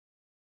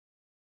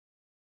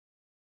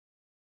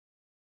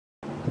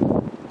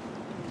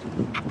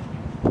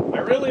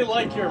really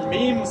like your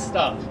meme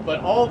stuff,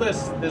 but all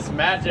this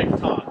magic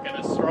talk and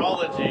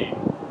astrology,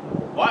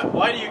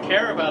 why do you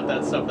care about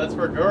that stuff? That's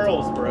for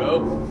girls,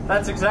 bro.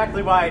 That's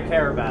exactly why I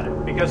care about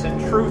it. Because in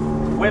truth,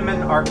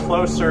 women are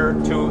closer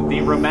to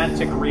the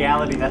romantic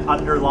reality that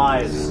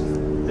underlies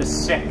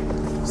this sick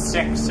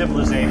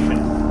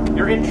civilization.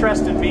 Your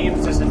interest in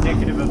memes is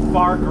indicative of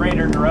far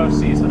greater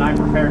neuroses than I'm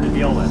prepared to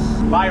deal with.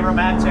 My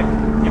romantic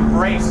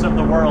embrace of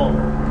the world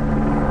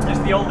is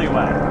the only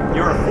way.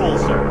 You're a fool,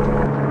 sir.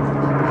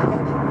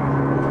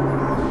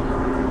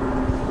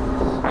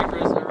 Hey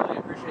Chris, I really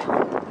appreciate you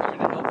coming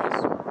to help us.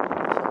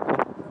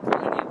 I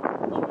need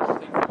one more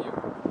thing from you.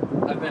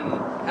 I've been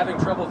having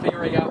trouble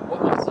figuring out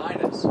what my sign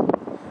is.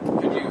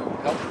 Could you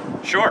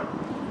help? Sure.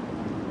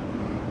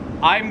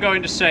 I'm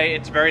going to say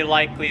it's very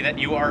likely that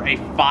you are a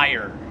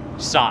fire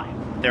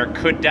sign. There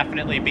could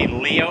definitely be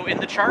Leo in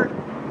the chart.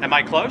 Am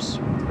I close?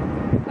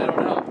 I don't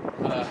know.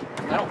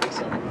 I don't think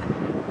so.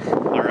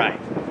 All right.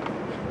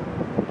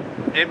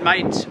 It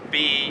might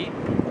be...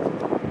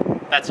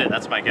 That's it.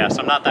 That's my guess.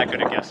 I'm not that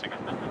good at guessing.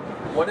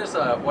 What is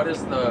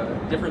the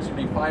difference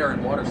between fire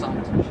and water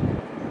signs?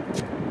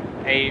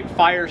 A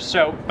fire,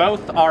 so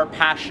both are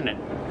passionate.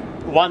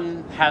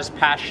 One has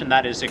passion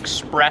that is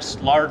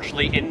expressed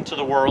largely into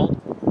the world.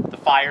 The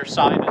fire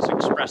sign is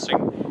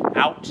expressing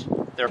out.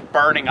 They're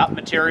burning up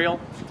material.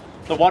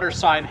 The water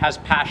sign has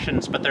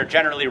passions, but they're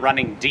generally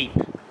running deep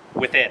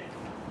within.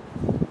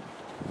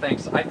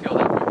 Thanks. I feel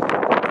that way.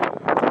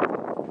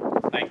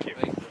 Thank you.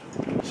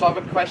 So I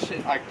have a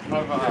question, like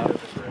kind of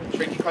a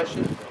tricky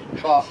question,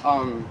 but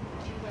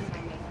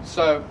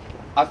so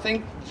I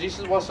think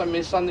Jesus was a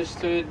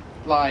misunderstood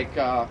like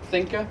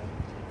thinker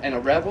and a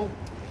rebel,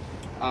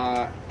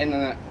 and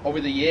then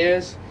over the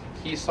years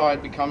he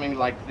started becoming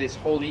like this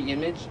holy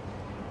image,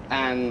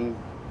 and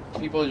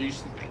people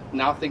used to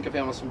now think of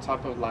him as some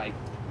type of like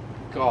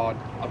God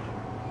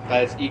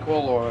that is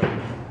equal or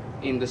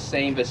in the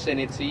same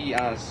vicinity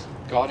as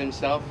God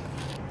himself.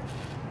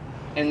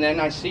 And then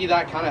I see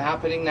that kind of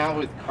happening now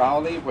with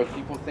Crowley, where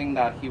people think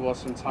that he was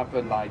some type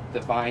of like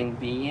divine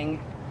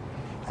being.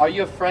 Are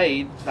you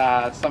afraid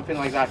that something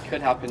like that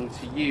could happen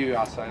to you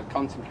as a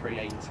content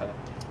creator,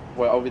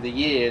 where over the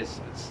years,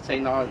 say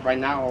not right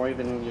now or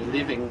even in your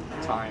living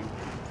time,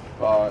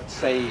 but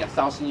say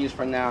 1,000 years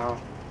from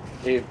now,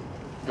 if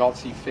God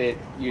see fit,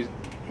 your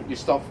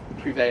stuff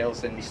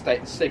prevails and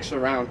sticks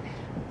around,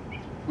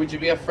 would you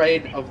be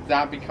afraid of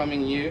that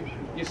becoming you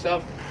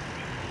yourself?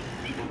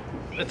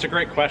 That's a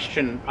great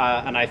question,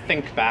 and I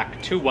think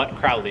back to what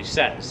Crowley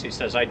says. He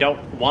says, I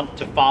don't want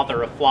to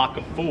father a flock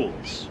of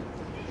fools.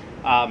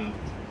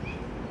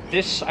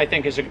 This, I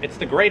think, it's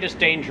the greatest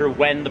danger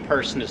when the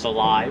person is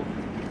alive.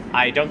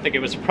 I don't think it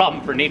was a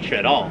problem for Nietzsche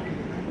at all.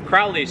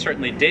 Crowley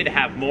certainly did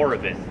have more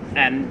of it,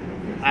 and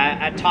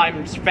at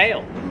times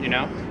failed, you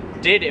know,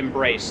 did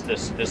embrace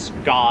this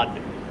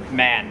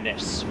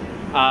God-manness.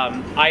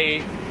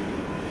 I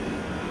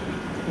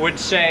would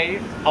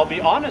say, I'll be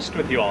honest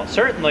with you all,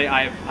 certainly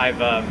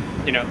I've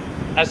you know,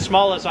 as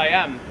small as I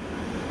am,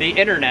 the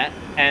internet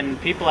and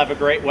people have a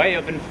great way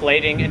of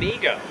inflating an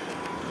ego.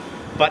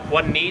 But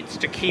one needs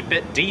to keep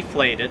it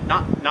deflated,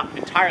 not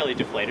entirely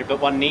deflated,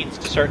 but one needs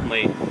to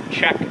certainly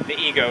check the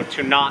ego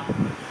to not,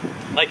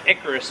 like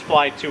Icarus,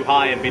 fly too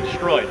high and be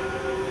destroyed.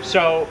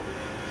 So,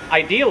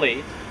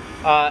 ideally,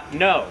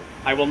 no,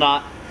 I will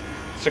not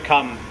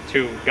succumb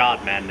to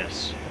God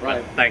madness.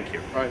 Right. But thank you.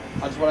 Right.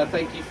 I just want to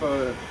thank you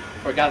for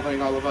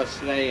gathering all of us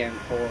today and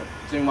for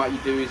doing what you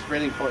do. It's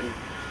really important.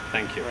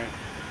 Thank you. Right.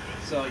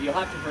 So you'll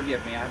have to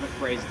forgive me. I haven't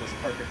phrased this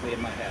perfectly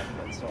in my head,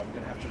 but so I'm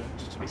going to have to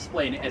just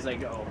explain it as I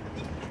go.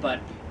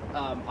 But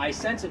I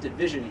sense a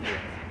division here,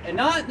 and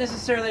not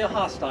necessarily a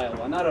hostile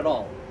one, not at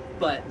all.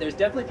 But there's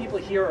definitely people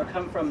here who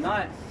come from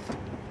not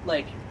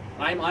like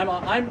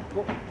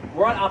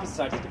we're on opposite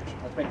sides of the division.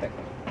 Let's make that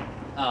clear.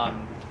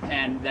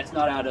 And that's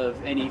not out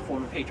of any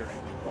form of hatred,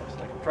 of course.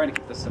 Like, I'm trying to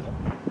keep this civil.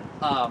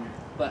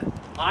 But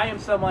I am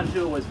someone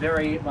who was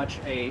very much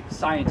a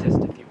scientist,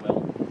 if you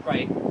will,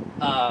 right?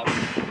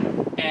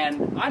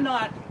 And I'm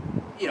not,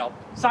 you know,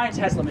 science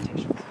has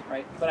limitations,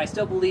 right? But I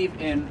still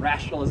believe in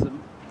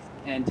rationalism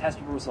and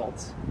testable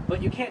results.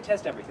 But you can't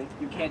test everything.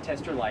 You can't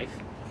test your life,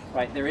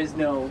 right? There is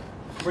no,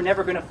 we're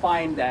never going to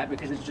find that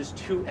because it's just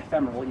too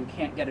ephemeral. You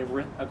can't get a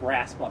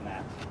grasp on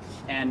that.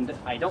 And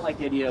I don't like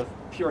the idea of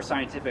pure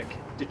scientific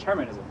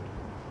determinism.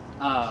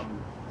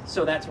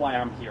 So that's why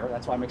I'm here.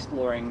 That's why I'm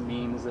exploring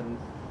memes and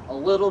a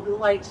little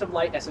bit some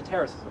light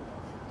esotericism.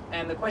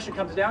 And the question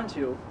comes down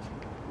to,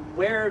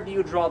 where do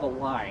you draw the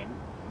line?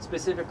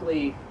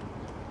 Specifically,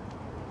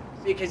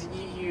 because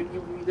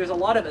there's a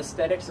lot of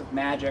aesthetics of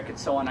magic and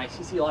so on. I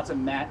see lots of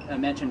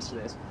mentions to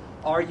this.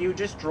 Are you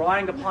just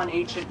drawing upon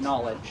ancient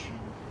knowledge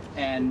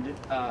and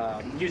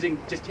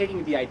just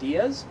taking the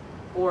ideas,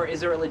 or is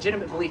there a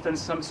legitimate belief in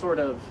some sort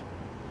of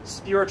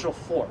spiritual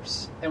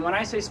force? And when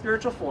I say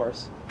spiritual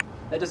force,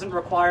 that doesn't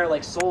require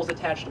like souls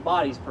attached to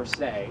bodies per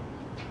se.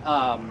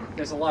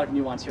 There's a lot of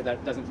nuance here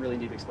that doesn't really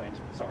need to be explained.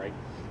 Sorry.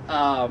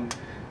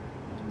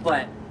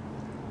 But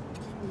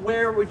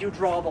where would you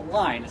draw the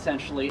line,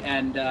 essentially,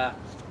 and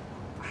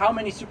how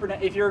many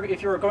if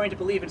you're going to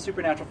believe in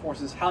supernatural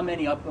forces, how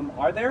many of them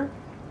are there,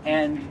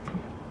 and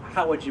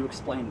how would you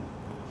explain them?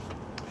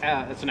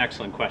 That's an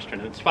excellent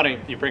question. It's funny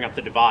you bring up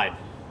the divide.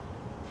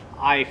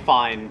 I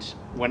find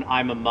when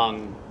I'm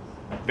among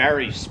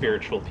very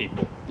spiritual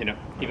people,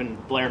 even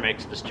Blair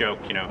makes this joke,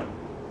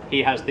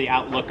 he has the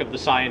outlook of the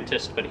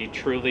scientist, but he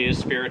truly is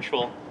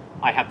spiritual.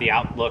 I have the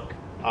outlook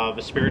of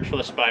a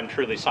spiritualist, but I'm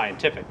truly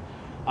scientific.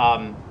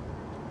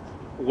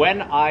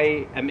 When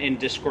I am in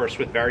discourse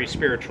with very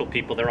spiritual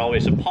people, they're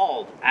always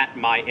appalled at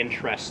my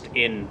interest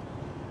in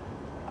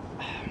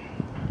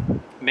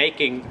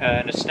making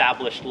an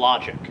established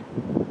logic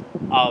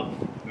of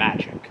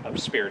magic,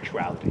 of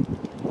spirituality.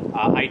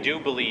 I do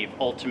believe,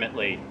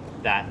 ultimately,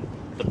 that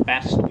the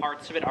best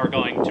parts of it are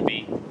going to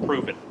be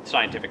proven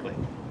scientifically.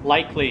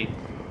 Likely,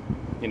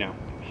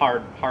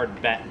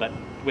 hard bet, but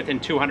within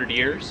 200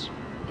 years,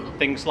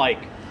 things like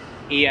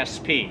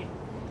ESP,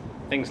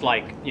 things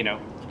like,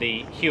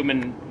 the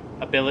human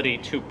ability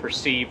to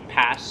perceive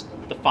past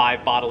the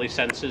 5 bodily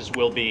senses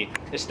will be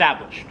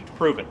established,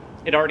 proven.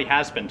 It already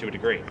has been to a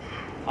degree.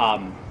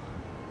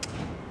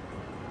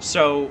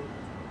 So,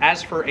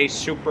 as for a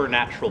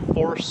supernatural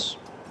force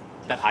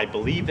that I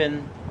believe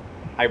in,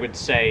 I would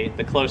say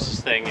the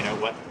closest thing,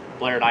 what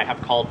Blair and I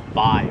have called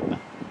vibe,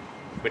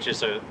 which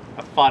is a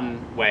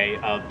fun way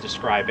of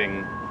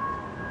describing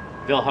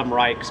Wilhelm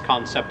Reich's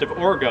concept of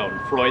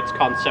orgone, Freud's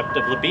concept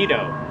of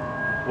libido,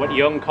 what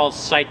Jung calls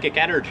psychic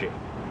energy,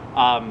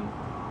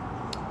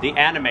 the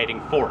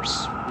animating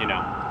force,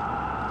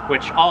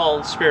 which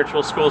all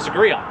spiritual schools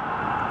agree on.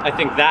 I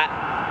think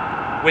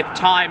that with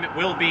time it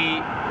will be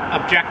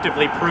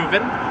objectively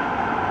proven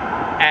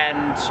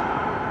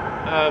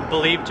and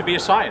believed to be a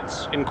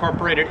science,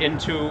 incorporated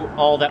into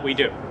all that we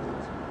do.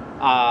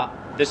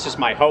 This is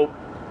my hope.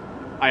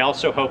 I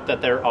also hope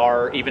that there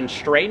are even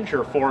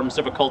stranger forms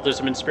of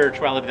occultism and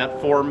spirituality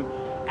that form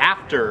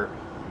after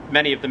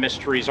many of the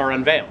mysteries are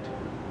unveiled.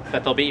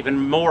 That there'll be even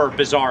more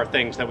bizarre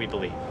things that we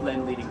believe.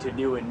 Then leading to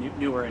newer and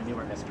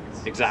newer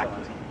mysteries.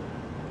 Exactly. So,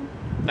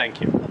 thank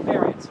you. a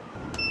fair answer.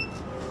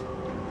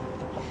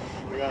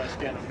 We gotta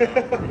scan them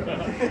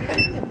down.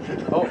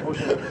 Oh,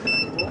 shit.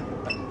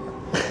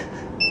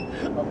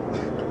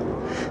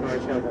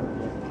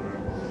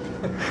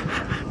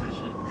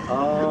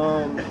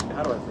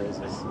 How do I phrase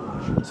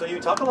this? So you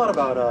talk a lot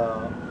about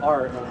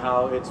art and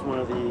how it's one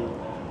of the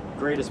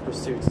greatest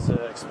pursuits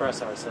to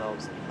express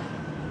ourselves.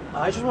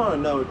 I just want to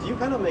know, do you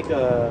kind of make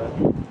a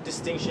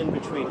distinction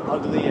between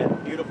ugly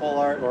and beautiful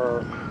art,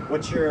 or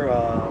what's your,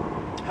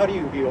 how do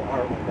you view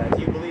art like that?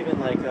 Do you believe in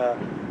like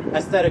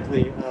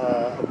aesthetically,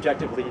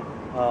 objectively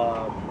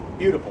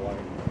beautiful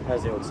art,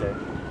 as they would say?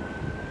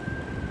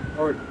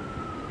 Or,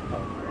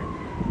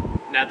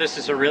 Now this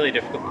is a really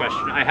difficult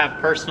question. I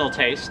have personal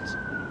tastes,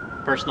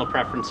 personal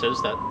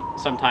preferences that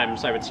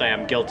sometimes I would say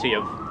I'm guilty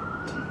of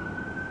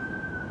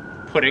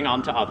putting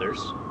onto others,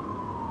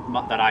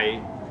 that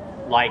I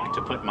like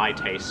to put my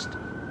taste.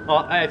 Well,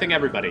 I think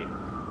everybody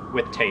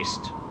with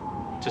taste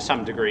to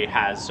some degree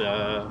has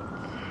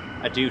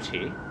a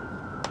duty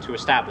to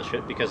establish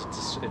it because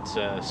it's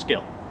a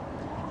skill.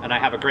 And I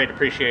have a great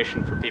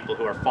appreciation for people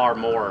who are far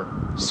more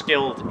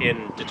skilled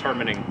in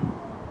determining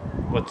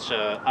what's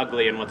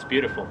ugly and what's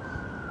beautiful.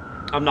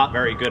 I'm not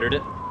very good at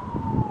it,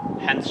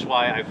 hence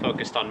why I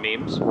focused on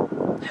memes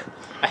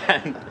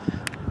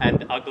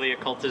and ugly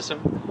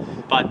occultism.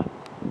 But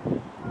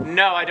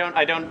no,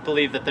 I don't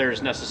believe that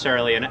there's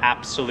necessarily an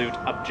absolute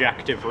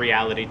objective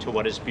reality to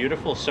what is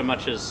beautiful, so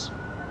much as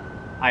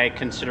I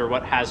consider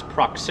what has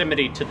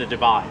proximity to the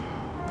divine,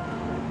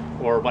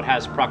 or what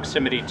has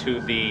proximity to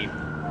the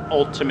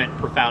ultimate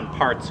profound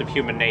parts of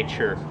human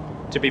nature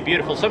to be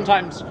beautiful.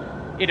 Sometimes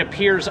it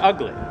appears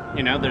ugly.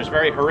 There's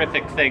very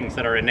horrific things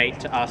that are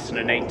innate to us and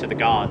innate to the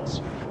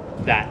gods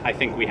that I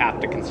think we have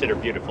to consider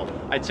beautiful.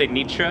 I'd say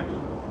Nietzsche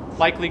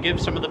likely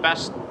gives some of the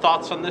best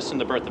thoughts on this in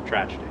The Birth of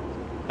Tragedy.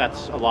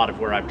 That's a lot of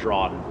where I've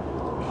drawn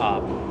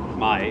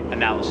my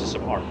analysis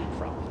of art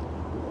from.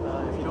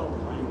 if you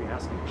don't mind me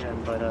asking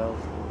again, but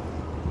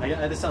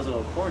this sounds a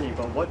little corny,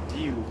 but what do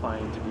you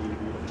find to be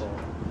beautiful?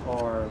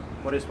 Or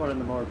what is one of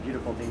the more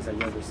beautiful things that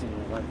you've ever seen in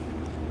your life?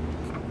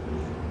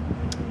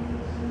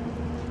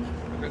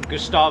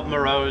 Gustave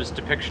Moreau's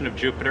depiction of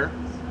Jupiter,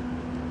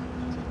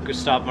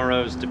 Gustave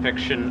Moreau's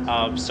depiction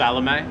of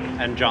Salome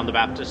and John the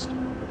Baptist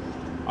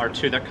are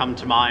two that come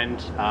to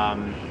mind.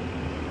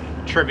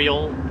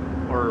 Trivial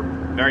or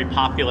very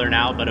popular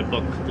now, but a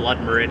book,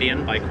 Blood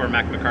Meridian by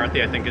Cormac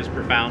McCarthy, I think is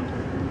profound.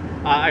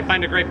 I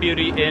find a great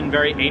beauty in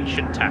very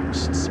ancient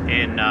texts,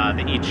 in the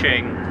I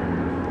Ching,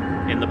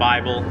 in the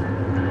Bible.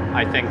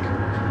 I think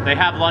they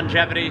have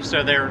longevity,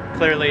 so they're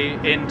clearly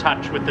in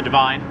touch with the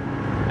divine,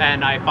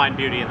 and I find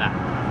beauty in that.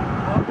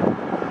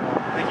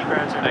 Thank you for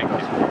answering. Thank you.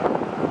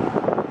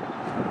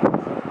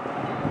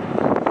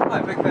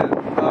 Hi, big fan.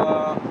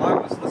 I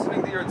was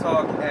listening to your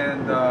talk,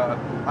 and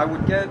I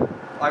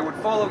would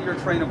follow your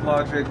train of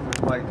logic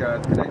with like a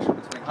connection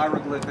between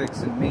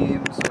hieroglyphics and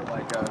memes, or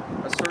like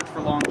a search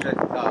for longevity,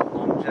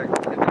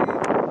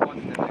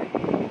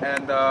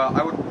 and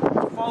I would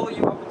follow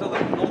you up until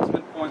like an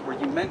ultimate point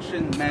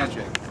mentioned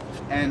magic,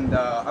 and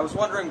I was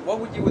wondering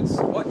what you would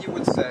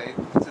say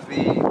to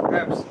the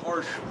perhaps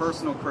harsh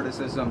personal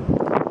criticism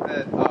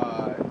that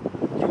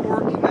your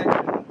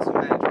connection to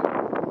magic,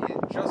 it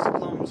just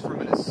comes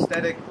from an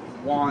aesthetic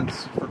want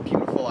for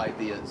beautiful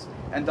ideas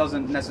and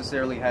doesn't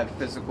necessarily have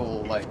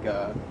physical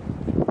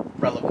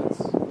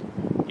relevance.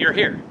 You're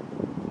here.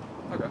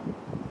 Okay.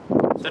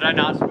 Did I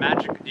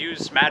not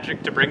use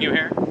magic to bring you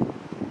here?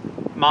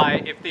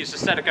 If these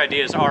aesthetic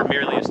ideas are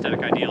merely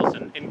aesthetic ideals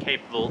and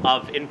incapable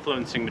of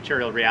influencing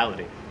material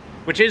reality,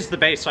 which is the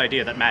base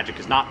idea that magic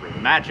is not real.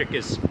 Magic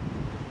is,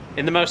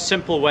 in the most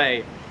simple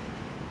way,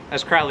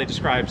 as Crowley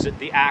describes it,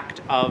 the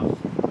act of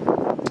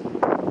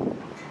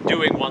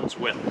doing one's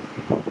will.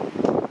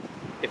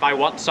 If I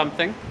want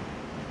something,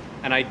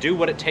 and I do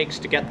what it takes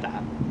to get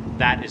that,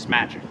 that is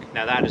magic.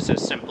 Now that is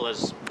as simple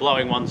as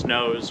blowing one's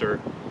nose or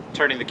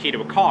turning the key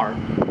to a car,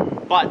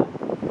 but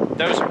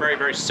those are very,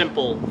 very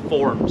simple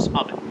forms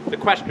of it. The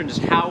question is,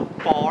 how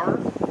far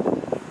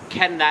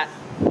can that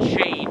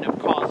chain of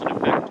cause and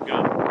effect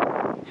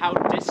go? How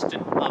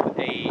distant of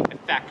a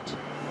effect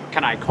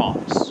can I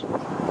cause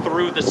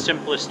through the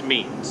simplest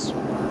means?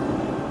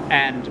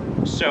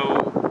 And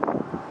so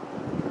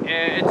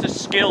it's a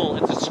skill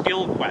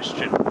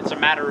question. It's a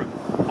matter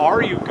of,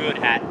 are you good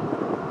at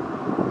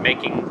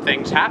making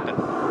things happen?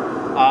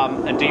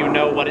 And do you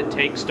know what it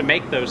takes to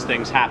make those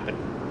things happen?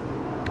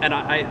 And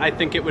I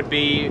think I'd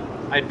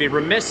be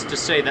remiss to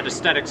say that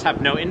aesthetics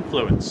have no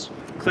influence.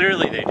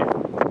 Clearly they do.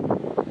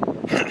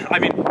 I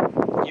mean,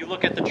 you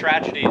look at the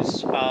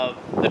tragedies of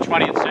the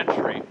 20th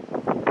century,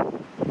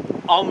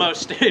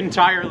 almost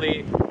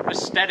entirely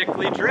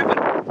aesthetically driven.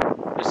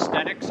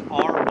 Aesthetics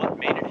are what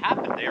made it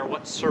happen. They are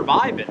what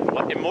survive it,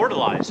 what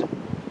immortalize it.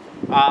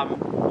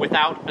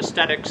 Without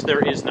aesthetics,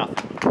 there is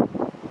nothing.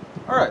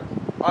 All right.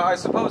 I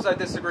suppose I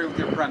disagree with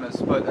your premise,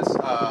 but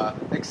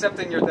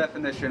accepting your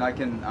definition, I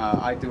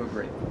do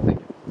agree. Thank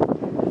you.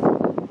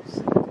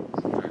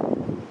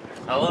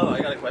 Hello, I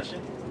got a question.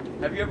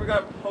 Have you ever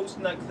got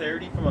post-nut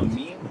clarity from a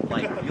meme?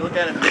 Like, you look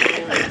at a meme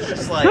and it's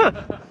just like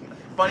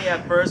funny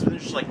at first, but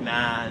it's just like,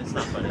 nah, it's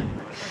not funny.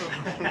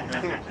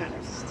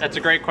 That's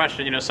a great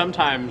question. You know,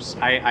 sometimes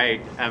I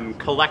am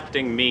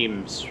collecting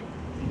memes,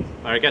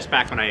 or I guess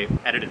back when I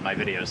edited my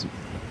videos,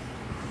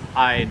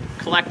 I'd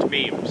collect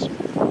memes.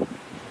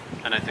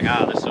 And I think,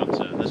 this one's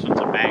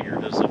a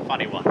banger, this is a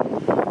funny one.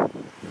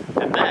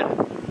 And then,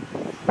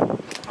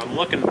 I'm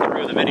looking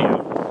through the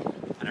video,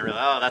 and I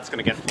realize, that's going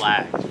to get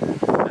flagged.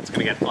 That's going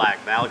to get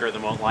flagged. The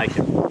algorithm won't like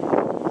it.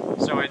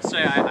 So I'd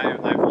say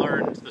I've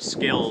learned the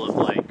skill of,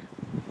 like,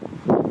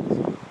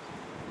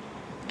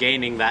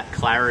 gaining that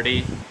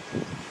clarity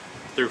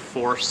through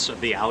force of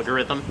the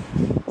algorithm.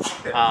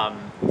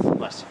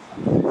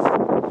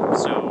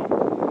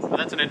 So,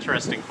 that's an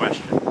interesting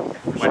question.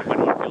 When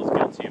one feels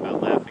guilty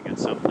about laughing at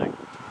something.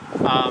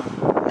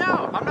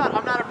 No, I'm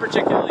not a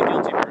particularly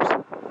guilty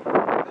person.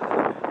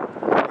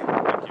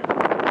 Thank you.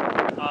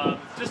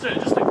 Just a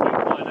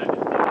quick one. I've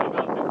been thinking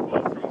about the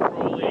quote from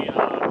Crowley.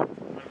 I'm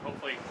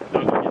hopefully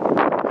not going to get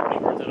any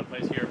words out of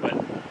place here, but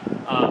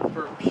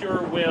for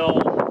pure will,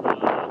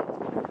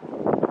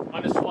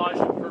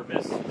 unassuaged of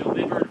purpose,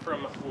 delivered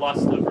from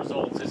lust of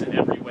results, is in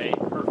every way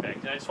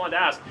perfect. And I just wanted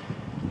to ask,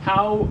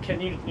 how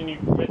can you, and you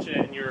mentioned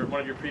it in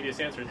one of your previous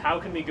answers, how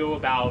can we go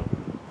about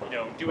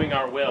doing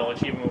our will,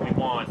 achieving what we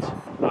want,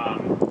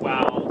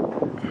 while,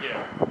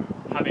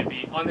 having it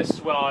be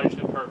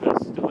unassuaged of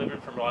purpose,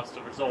 delivered from lust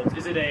of results?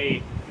 Is it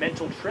a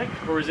mental trick,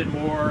 or is it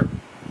more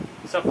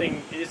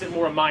something, is it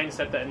more a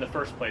mindset that in the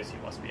first place you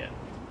must be in?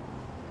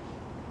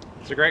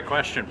 It's a great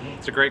question.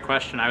 It's a great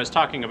question. I was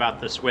talking about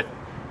this with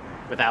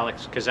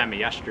Alex Kazemi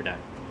yesterday,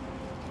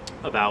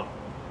 about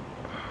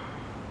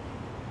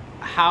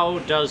how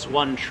does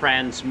one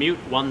transmute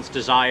one's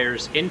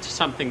desires into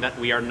something that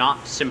we are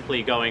not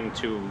simply going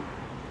to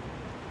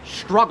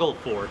struggle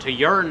for, to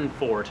yearn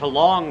for, to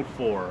long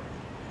for,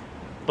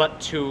 but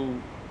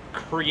to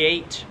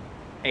create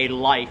a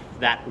life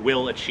that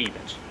will achieve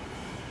it,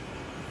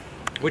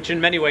 which in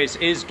many ways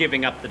is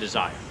giving up the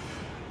desire.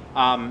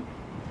 And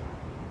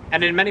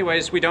in many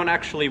ways, we don't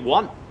actually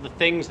want the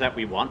things that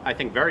we want. I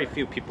think very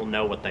few people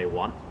know what they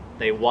want.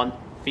 They want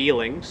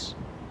feelings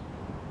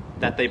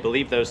that they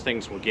believe those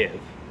things will give.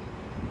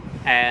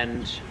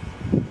 And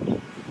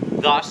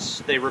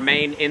thus, they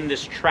remain in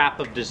this trap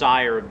of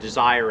desire, of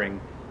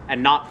desiring,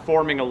 and not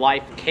forming a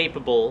life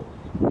capable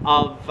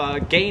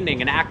of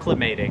gaining and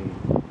acclimating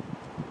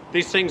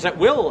these things that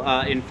will,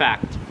 in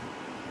fact,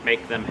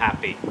 make them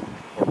happy,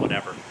 or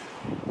whatever.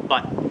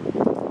 But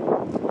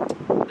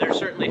there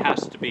certainly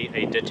has to be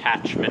a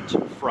detachment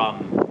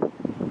from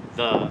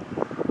the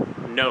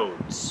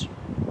nodes.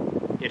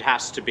 It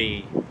has to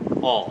be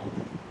all.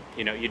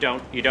 You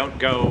don't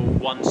go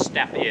one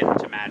step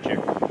into magic.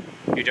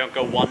 You don't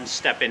go one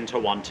step into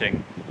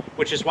wanting,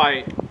 which is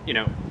why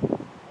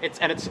it's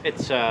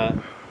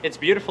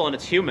beautiful and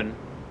it's human,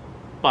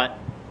 but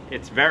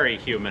it's very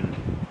human.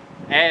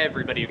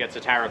 Everybody who gets a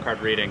tarot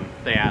card reading,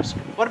 they ask,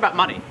 "What about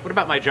money? What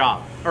about my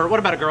job? Or what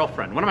about a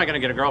girlfriend? When am I going to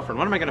get a girlfriend?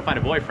 When am I going to find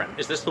a boyfriend?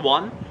 Is this the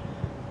one?"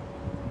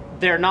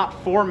 they're not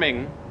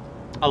forming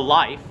a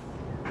life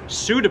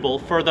suitable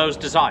for those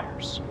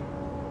desires,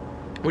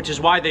 which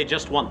is why they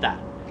just want that.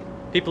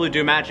 People who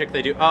do magic,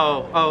 they do,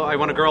 oh, I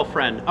want a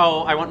girlfriend.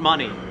 Oh, I want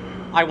money.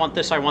 I want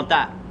this, I want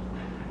that.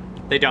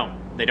 They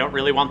don't. They don't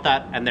really want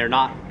that, and they're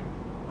not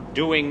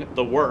doing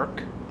the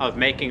work of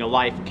making a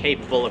life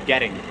capable of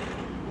getting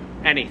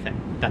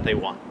anything that they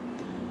want.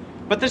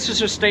 But this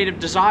is a state of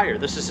desire.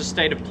 This is a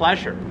state of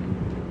pleasure.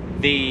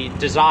 The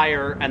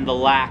desire and the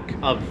lack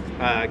of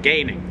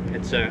gaining.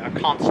 It's a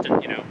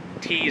constant,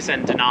 tease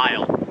and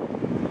denial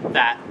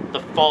that the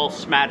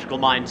false magical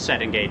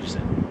mindset engages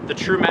in. The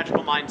true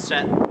magical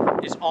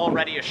mindset is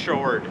already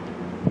assured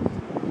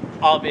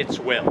of its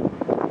will,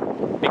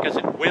 because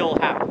it will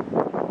happen.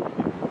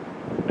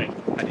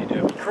 How do you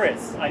do?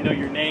 Chris, I know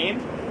your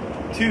name.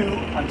 2,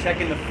 I'm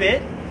checking the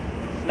fit.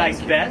 Nice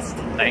vest.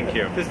 Thank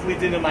you. This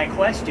leads into my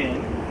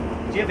question.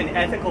 Do you have an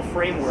ethical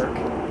framework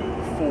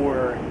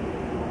for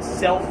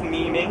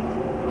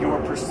self-meming your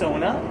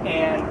persona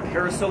and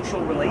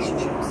parasocial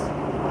relationships?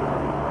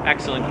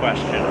 Excellent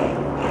question.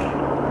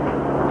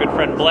 Good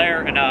friend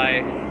Blair and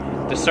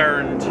I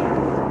discerned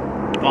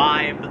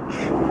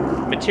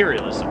vibe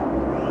materialism,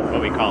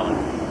 what we call it.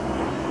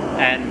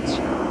 And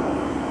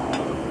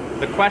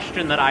the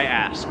question that I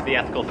ask, the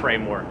ethical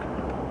framework,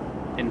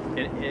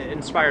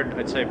 inspired,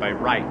 I'd say, by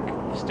Reich,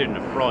 student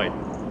of Freud,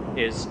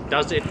 is,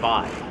 does it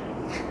vibe?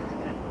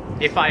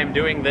 If I am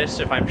doing this,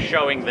 if I'm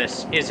showing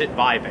this, is it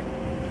vibing?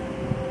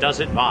 Does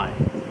it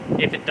vibe?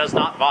 If it does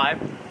not vibe,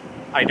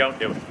 I don't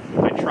do it.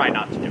 I try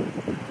not to do it.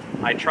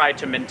 I try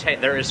to maintain,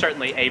 there is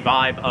certainly a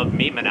vibe of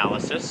meme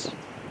analysis.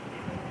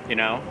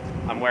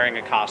 I'm wearing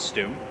a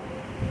costume.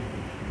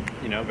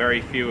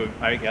 Very few,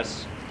 I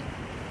guess.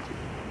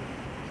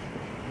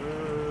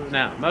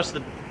 Now,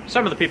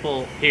 some of the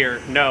people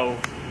here know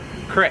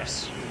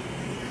Chris.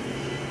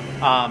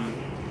 And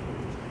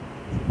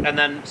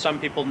then some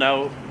people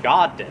know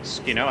God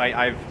Disc.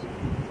 I've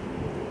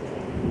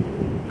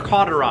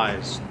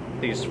cauterized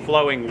these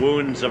flowing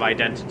wounds of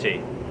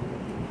identity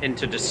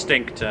into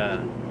distinct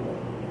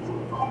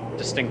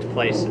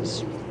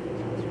places.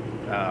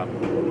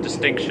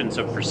 Distinctions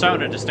of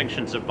persona,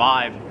 distinctions of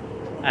vibe,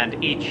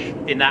 and each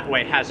in that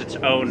way has its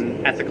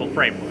own ethical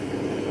framework.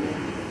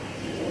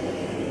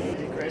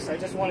 Hey Chris, I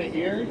just want to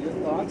hear your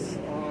thoughts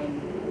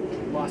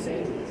on Los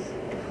Angeles.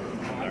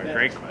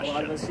 Great question. A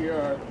lot of us here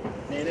are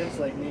natives,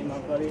 like me and my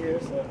buddy here,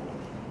 so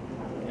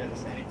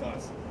yes, any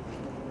thoughts?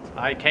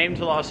 I came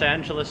to Los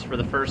Angeles for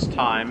the first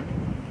time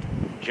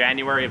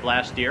January of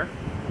last year,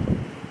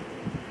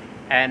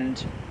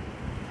 and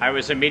I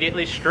was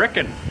immediately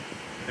stricken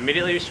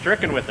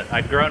with it.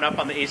 I'd grown up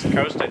on the East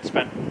Coast. I'd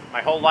spent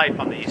my whole life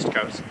on the East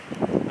Coast.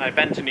 I've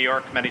been to New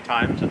York many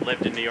times. I've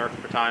lived in New York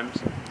for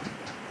times.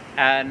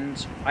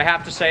 And I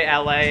have to say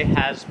LA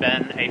has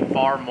been a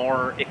far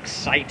more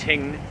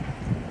exciting,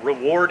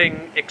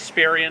 rewarding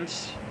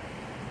experience.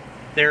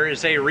 There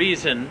is a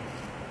reason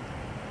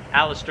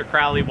Aleister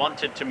Crowley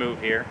wanted to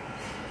move here.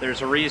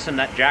 There's a reason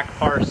that Jack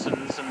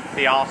Parsons and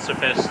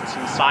Theosophists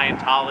and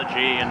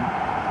Scientology and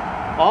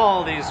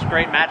all these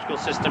great magical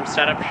systems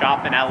set up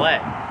shop in LA.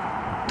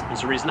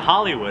 There's a reason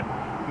Hollywood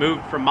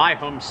moved from my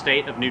home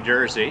state of New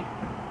Jersey,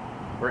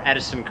 where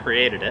Edison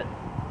created it,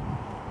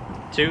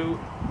 to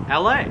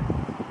LA.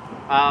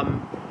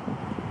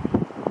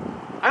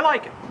 I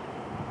like it.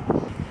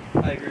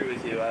 I agree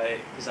with you.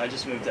 Because I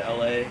just moved to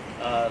LA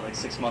like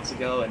 6 months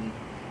ago, and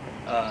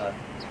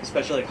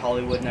especially like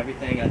Hollywood and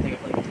everything. I think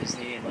of like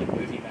Disney and like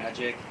movie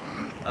magic.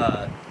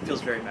 It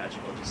feels very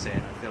magical. Just saying.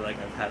 I feel like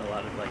I've had a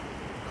lot of like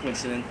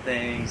coincident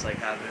things like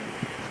happen.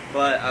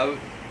 But I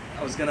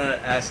was gonna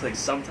ask, like,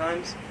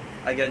 sometimes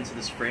I get into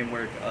this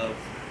framework of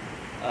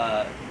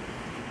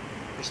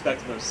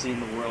perspective of seeing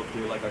the world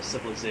through like our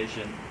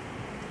civilization,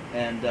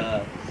 and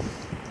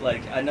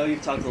like I know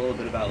you've talked a little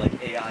bit about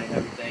like AI and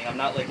everything. I'm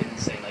not like an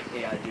insane like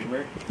AI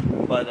doomer,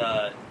 but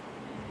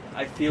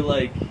I feel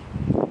like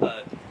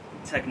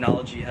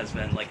technology has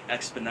been like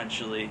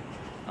exponentially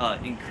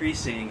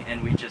increasing,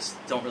 and we just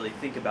don't really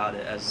think about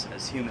it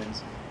as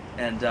humans.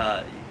 And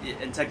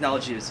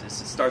technology it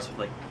starts with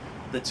like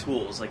the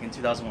tools, like in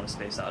 2001: A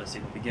Space Odyssey,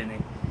 the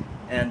beginning,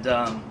 and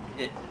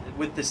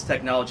with this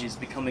technology, it's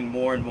becoming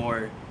more and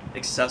more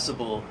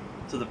accessible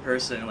to the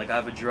person. Like I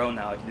have a drone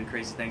now; I can do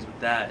crazy things with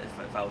that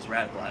if I was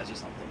radicalized or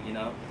something,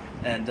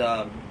 And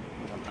I'm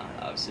not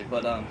obviously,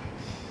 but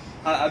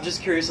I'm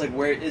just curious, like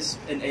where is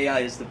an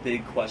AI is the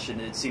big question.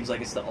 It seems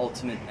like it's the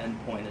ultimate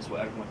endpoint, is what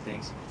everyone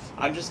thinks.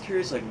 I'm just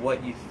curious, like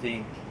what you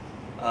think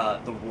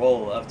the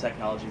role of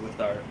technology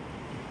with our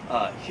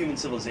human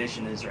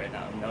civilization is right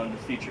now, in the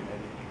future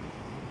maybe.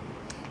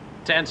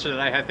 To answer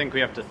that, I think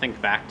we have to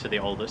think back to the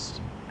oldest,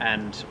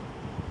 and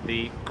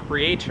the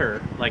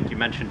creator, like you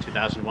mentioned,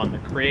 2001, the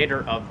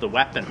creator of the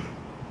weapon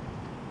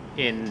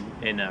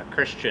in a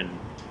Christian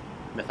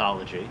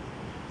mythology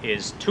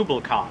is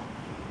Tubal-Cain.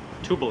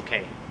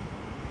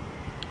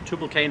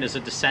 Tubal-Cain is a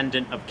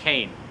descendant of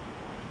Cain.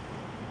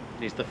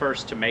 He's the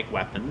first to make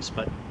weapons,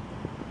 but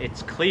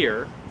it's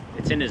clear,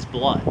 it's in his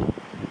blood,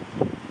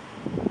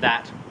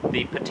 that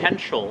the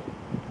potential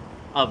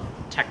of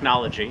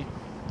technology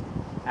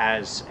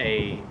as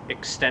a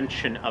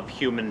extension of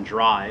human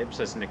drives,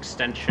 as an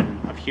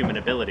extension of human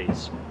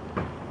abilities,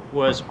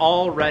 was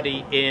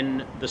already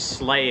in the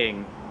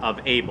slaying of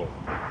Abel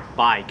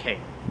by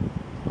Cain.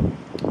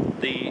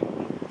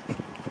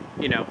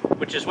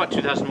 Which is what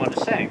 2001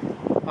 is saying.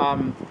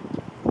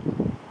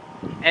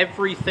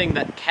 Everything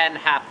that can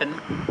happen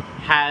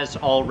has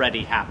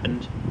already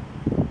happened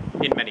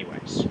in many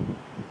ways.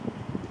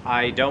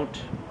 I don't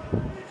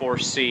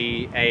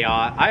foresee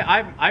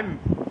AI. I'm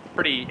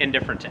pretty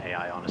indifferent to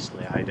AI,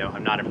 honestly.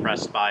 I'm not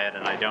impressed by it,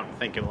 and I don't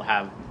think it will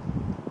have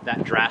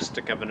that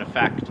drastic of an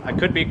effect. I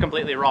could be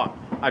completely wrong.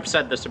 I've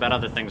said this about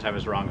other things I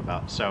was wrong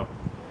about. So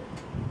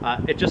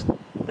it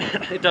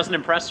doesn't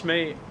impress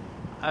me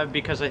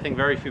because I think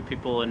very few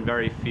people and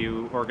very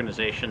few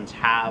organizations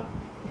have,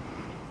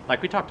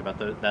 like we talked about,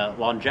 the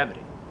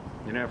longevity.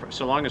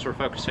 So long as we're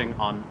focusing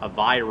on a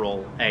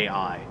viral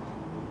AI,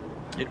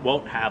 it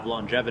won't have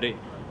longevity.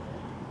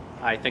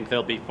 I think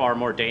there'll be far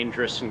more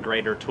dangerous and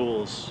greater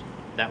tools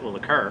that will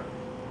occur.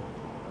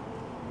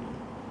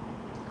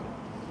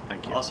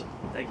 Thank you. Awesome.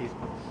 Thank you.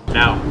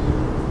 Now,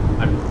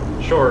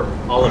 I'm sure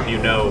all of you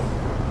know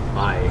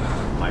my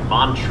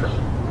mantra,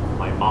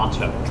 my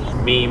motto: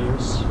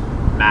 memes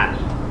matter.